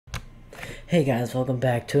Hey guys, welcome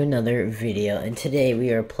back to another video, and today we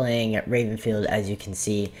are playing at Ravenfield, as you can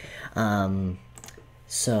see.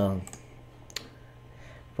 So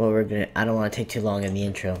what we're gonna, I don't want to take too long in the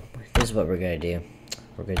intro. This is what we're gonna do.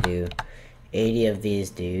 We're gonna do 80 of these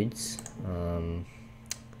dudes.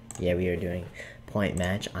 Yeah, we are doing point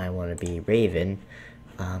match. I want to be Raven.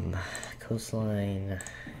 Coastline.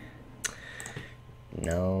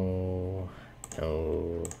 No.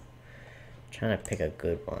 Trying to pick a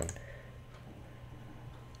good one.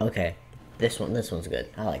 Okay, this one's good.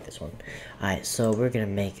 I like this one. Alright, so we're gonna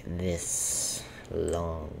make this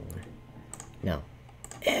long. No.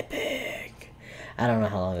 Epic. I don't know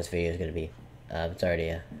how long this video is gonna be. It's already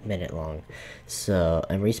a minute long. So,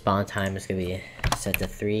 and respawn time is gonna be set to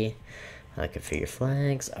 3. Configure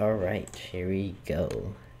flags. Alright, here we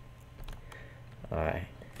go. Alright.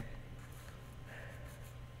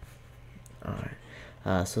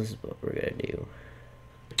 So this is what we're gonna do.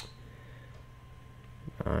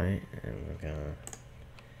 Alright, and we're gonna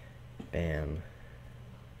bam.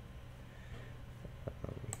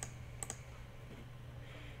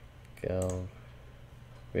 Go.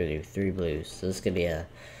 We're gonna do 3 blues. So this could be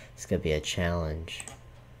a challenge.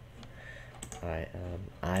 Alright,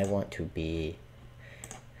 I want to be,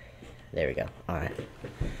 there we go. Alright.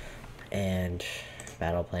 And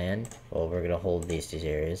battle plan. Well, we're gonna hold these 2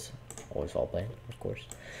 areas. Always fall plan, of course.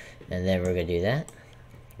 And then we're gonna do that.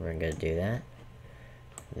 We're gonna do that.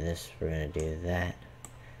 This, we're gonna do that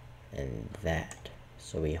and that,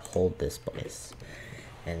 so we hold this place,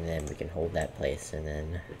 and then we can hold that place and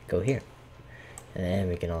then go here, and then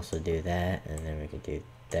we can also do that, and then we can do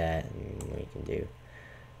that, and we can do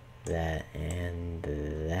that and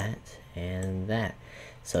that and that.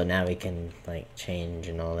 So now we can like change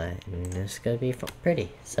and all that, and it's gonna be pretty.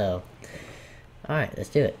 So all right, let's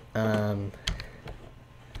do it.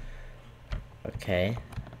 Okay.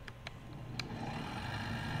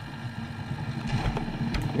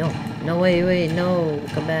 No, wait, no,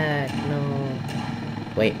 come back, no.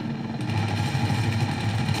 Wait.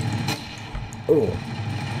 Ooh.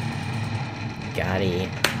 Got it.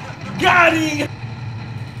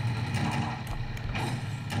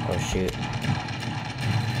 Oh, shoot.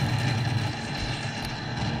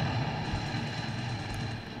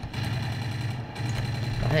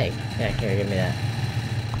 Oh, hey, yeah, here, give me that.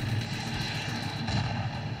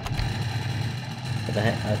 What the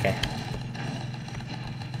heck? Okay.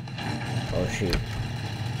 Oh shoot.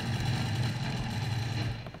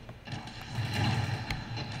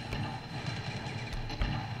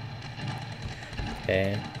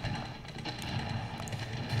 Okay.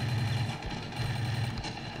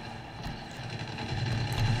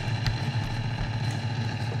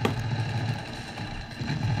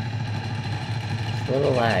 It's a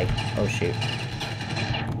little lag. Oh shoot.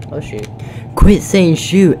 Oh shoot. Quit saying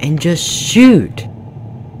shoot and just shoot!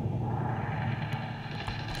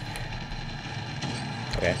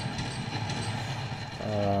 Okay.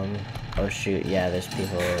 Oh shoot, yeah, there's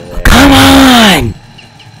people over there. Come on!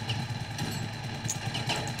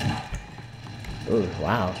 Ooh,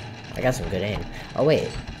 wow. I got some good aim. Oh wait,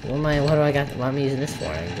 what do I got? What am I using this for?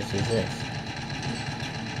 I can just use this.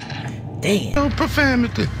 Dang it. No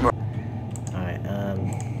profanity. Alright,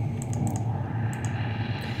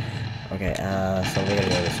 okay, so we're gonna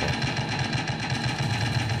go this way.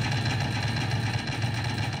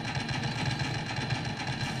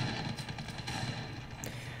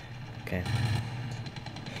 Okay.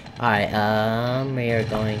 Alright, we are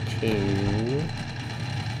going to...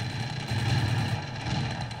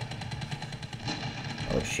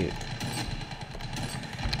 Oh, shoot.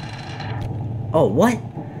 Oh, what?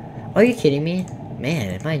 Are you kidding me?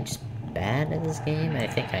 Man, am I just bad at this game? I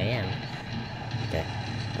think I am. Okay.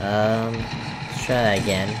 Let's try that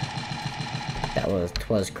again. That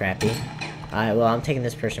was crappy. Alright, well, I'm taking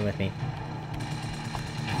this person with me.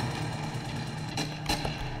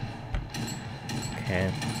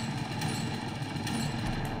 Okay.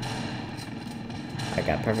 I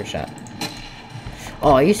got perfect shot.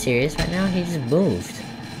 Oh, are you serious right now? He just moved.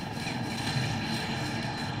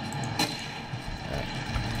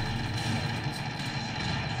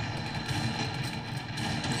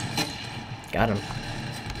 Got him.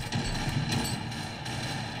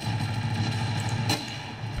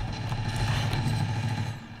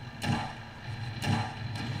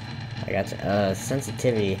 I got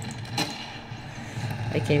sensitivity.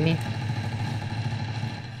 Are you kidding me?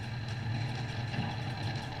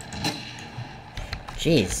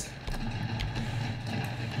 Jeez.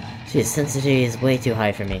 Jeez, sensitivity is way too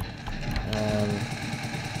high for me.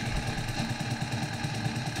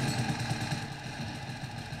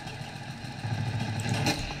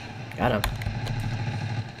 Got him.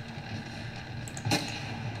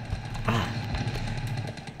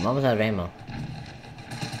 I'm almost out of ammo.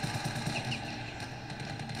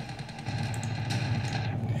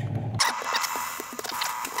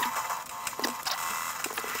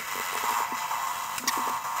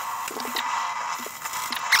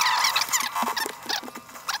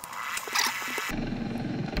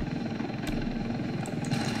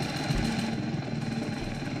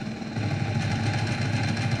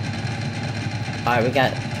 Alright,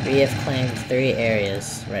 we have claimed 3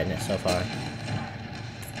 areas right now so far.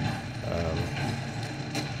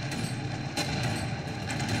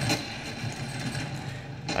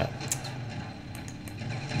 Alright.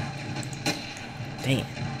 Dang it.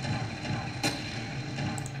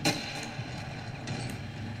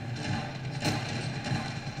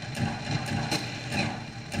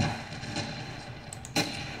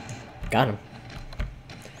 Got him.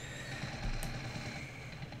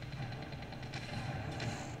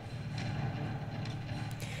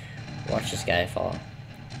 Watch this guy fall.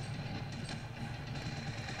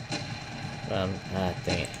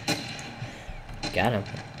 Dang it. Got him.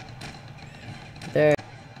 There.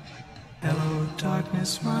 Hello,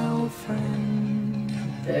 darkness, my old friend.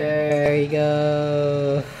 There he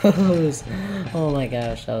goes. Oh my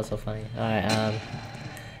gosh, that was so funny. Alright,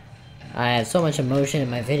 I have so much emotion in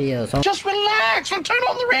my videos. Just relax and turn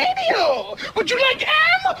on the radio. Would you like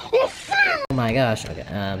ham or food? Oh my gosh. Okay.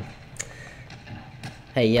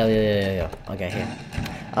 Hey, yo. Okay, here.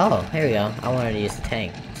 Oh, here we go. I wanted to use the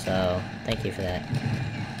tank, so thank you for that.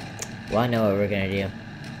 Well, I know what we're gonna do.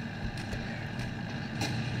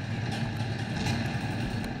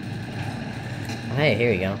 Oh, hey,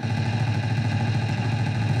 here we go.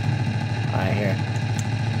 Alright, here.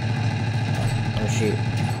 Oh, shoot.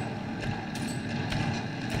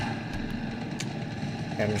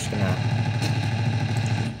 Here, I'm just gonna...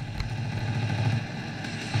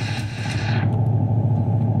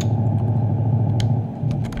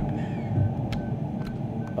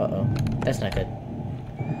 Uh-oh. That's not good.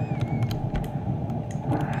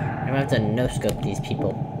 I'm gonna have to no-scope these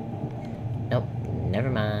people. Nope. Never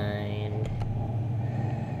mind.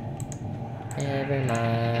 Never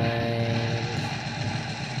mind.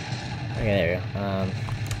 Okay, there we go.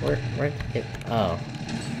 Where oh.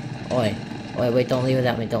 Oi, wait, don't leave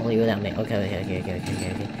without me, Okay. Here,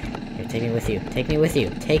 take me with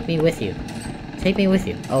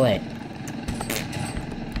you. Oh, wait.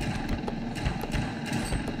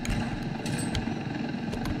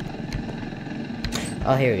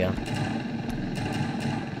 Oh, here we go.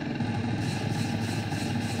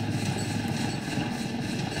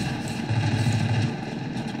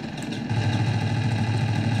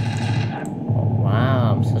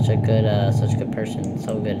 Wow, I'm such a good person.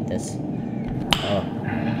 So good at this. Oh.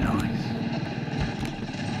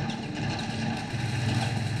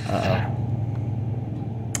 Uh-oh.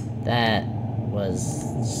 That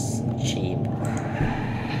was cheap.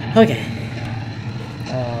 Okay.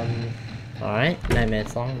 Alright, 9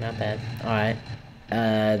 minutes long, not bad. Alright.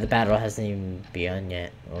 The battle hasn't even begun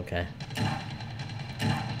yet. Okay.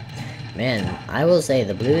 Man, I will say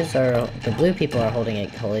the blue people are holding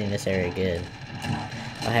this area good.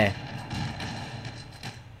 Oh, hey.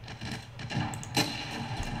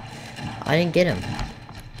 I didn't get him.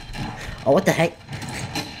 Oh, what the heck?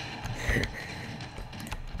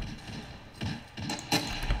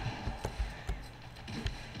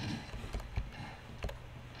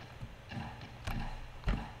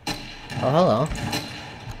 Oh, hello.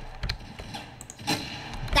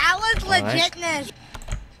 That was legitness.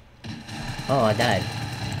 Oh, I died.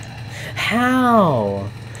 How?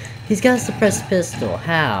 He's got a suppressed pistol.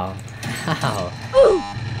 How?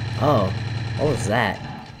 Oh, what was that?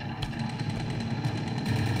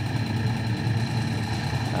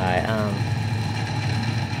 Alright,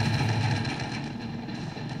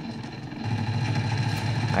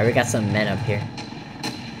 Alright, we got some men up here.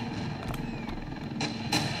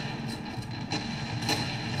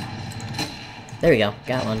 There we go,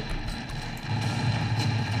 got one.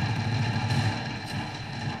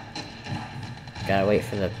 Gotta wait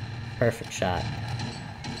for the perfect shot.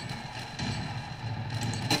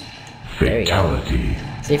 There we go.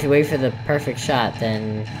 See, if you wait for the perfect shot,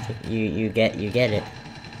 then you get it.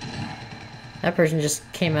 That person just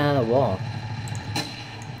came out of the wall.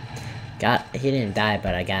 He didn't die,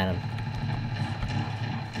 but I got him.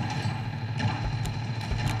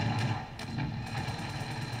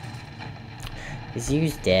 He's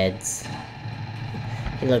used deads.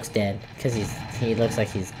 He looks dead because he looks like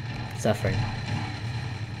he's suffering.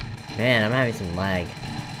 Man, I'm having some lag.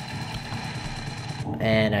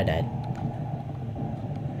 And I died.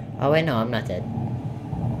 Oh wait, no, I'm not dead.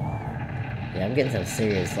 Yeah, I'm getting some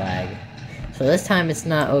serious lag. So this time it's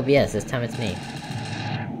not OBS, this time it's me.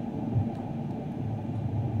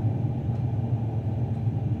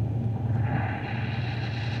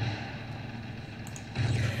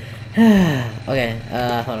 Okay,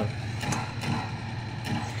 hold on.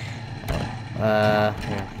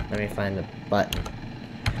 Here, let me find the button.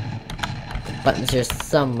 The button's here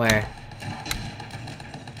somewhere.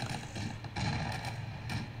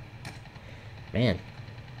 Man.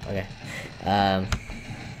 Okay.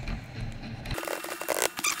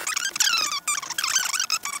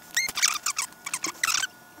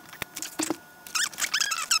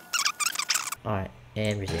 Alright,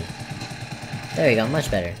 and resume. There we go, much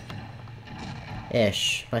better.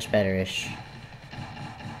 Ish. Much better-ish.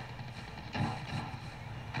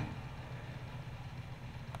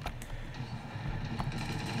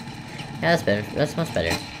 Yeah, that's better. That's much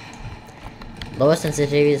better. Lower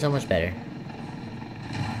sensitivity is so much better.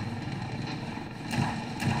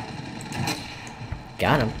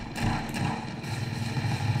 Got him.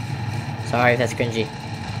 Sorry if that's cringy.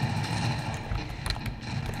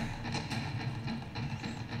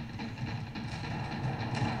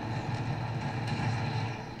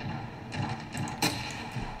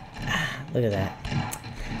 Look at that.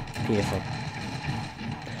 Beautiful.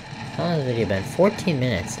 How long has the video been? 14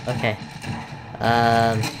 minutes. Okay.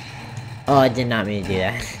 Oh, I did not mean to do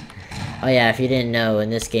that. Oh yeah, if you didn't know, in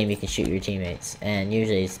this game you can shoot your teammates, and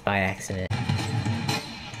usually it's by accident.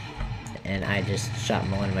 And I just shot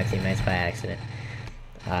one of my teammates by accident.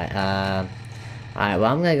 Alright, well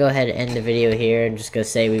I'm gonna go ahead and end the video here and just go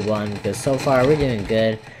say we won, because so far we're doing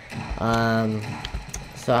good.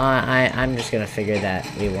 So I'm just gonna figure that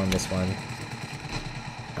we won this one.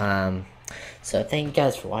 So thank you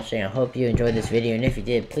guys for watching. I hope you enjoyed this video, and if you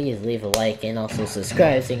did, please leave a like and also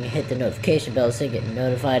subscribe so you can hit the notification bell so you get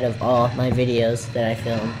notified of all my videos that I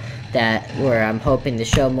film where I'm hoping to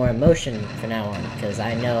show more emotion from now on, because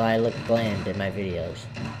I know I look bland in my videos.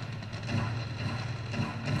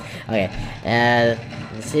 Okay,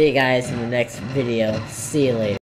 see you guys in the next video. See you later.